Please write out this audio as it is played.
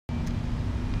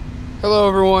Hello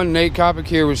everyone, Nate Kopic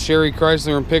here with Mercury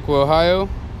Chrysler in Piqua, Ohio.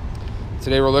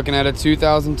 Today we're looking at a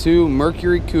 2002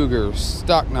 Mercury Cougar,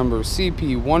 stock number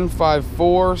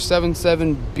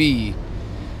CP15477B.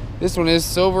 This one is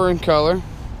silver in color.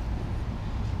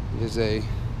 It is looks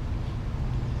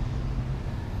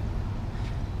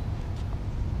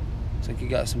like you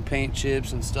got some paint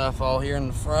chips and stuff all here in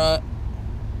the front.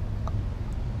 A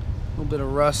little bit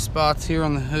of rust spots here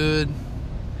on the hood.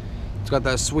 It's got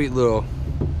that sweet little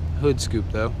hood scoop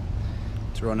though.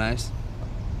 It's real nice.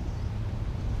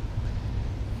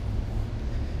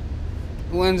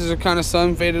 The lenses are kind of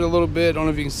sun faded a little bit. Don't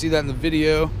know if you can see that in the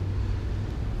video.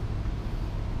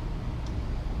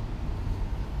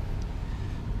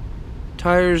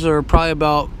 Tires are probably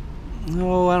about, I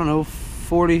don't know,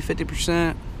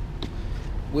 40-50%.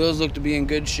 Wheels look to be in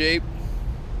good shape.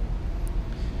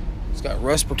 It's got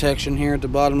rust protection here at the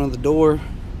bottom of the door.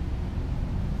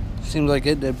 Seems like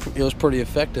it was pretty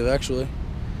effective actually.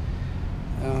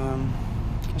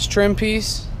 This trim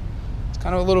piece, it's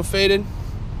kind of a little faded.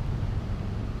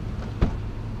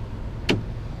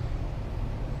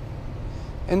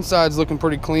 Inside's looking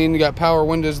pretty clean. You got power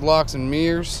windows, locks, and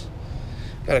mirrors.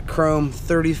 Got a chrome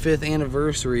 35th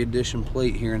anniversary edition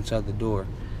plate here inside the door.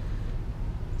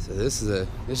 So this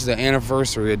is an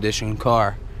anniversary edition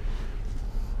car.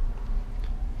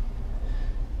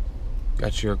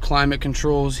 Got your climate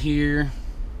controls here,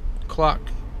 clock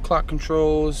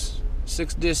controls,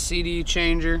 6-disc CD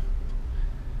changer.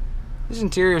 This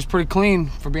interior is pretty clean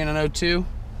for being an 02.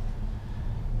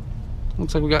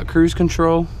 Looks like we got cruise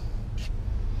control.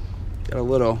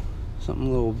 Got something a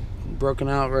little broken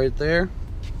out right there.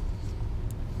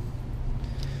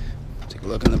 Take a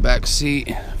look in the back seat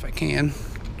if I can.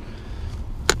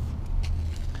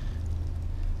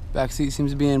 Back seat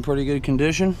seems to be in pretty good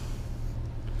condition.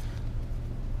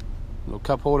 Little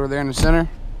cup holder there in the center.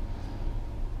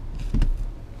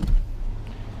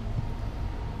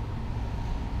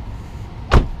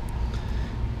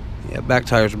 Yeah, back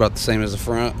tires are about the same as the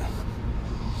front.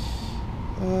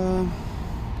 Got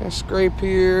a scrape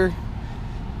here,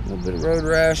 a little bit of road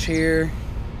rash here.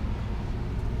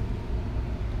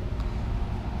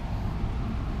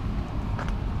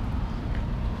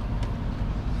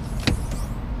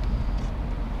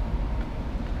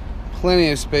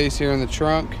 Plenty of space here in the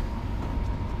trunk.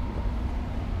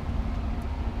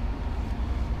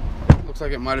 Looks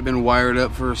like it might have been wired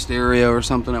up for a stereo or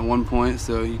something at one point,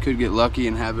 so you could get lucky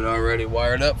and have it already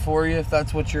wired up for you if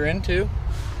that's what you're into.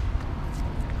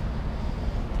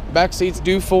 Back seats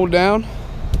do fold down.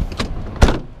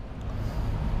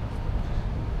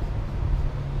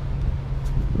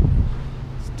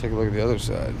 Let's take a look at the other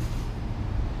side.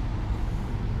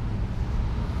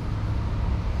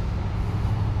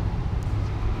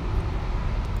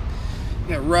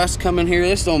 Got rust coming here.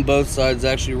 This is on both sides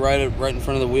actually, right in front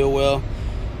of the wheel well.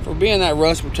 For being that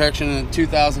rust protection in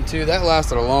 2002, that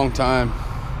lasted a long time.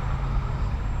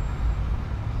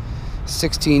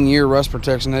 16-year rust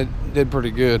protection, that did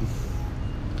pretty good.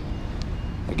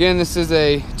 Again, this is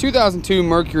a 2002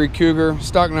 Mercury Cougar,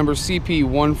 stock number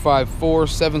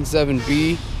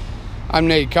CP15477B. I'm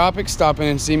Nate Kopic. Stop in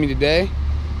and see me today,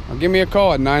 or give me a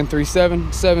call at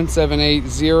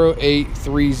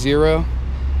 937-778-0830.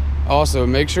 Also,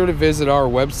 make sure to visit our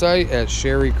website at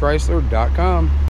mercurychrysler.com.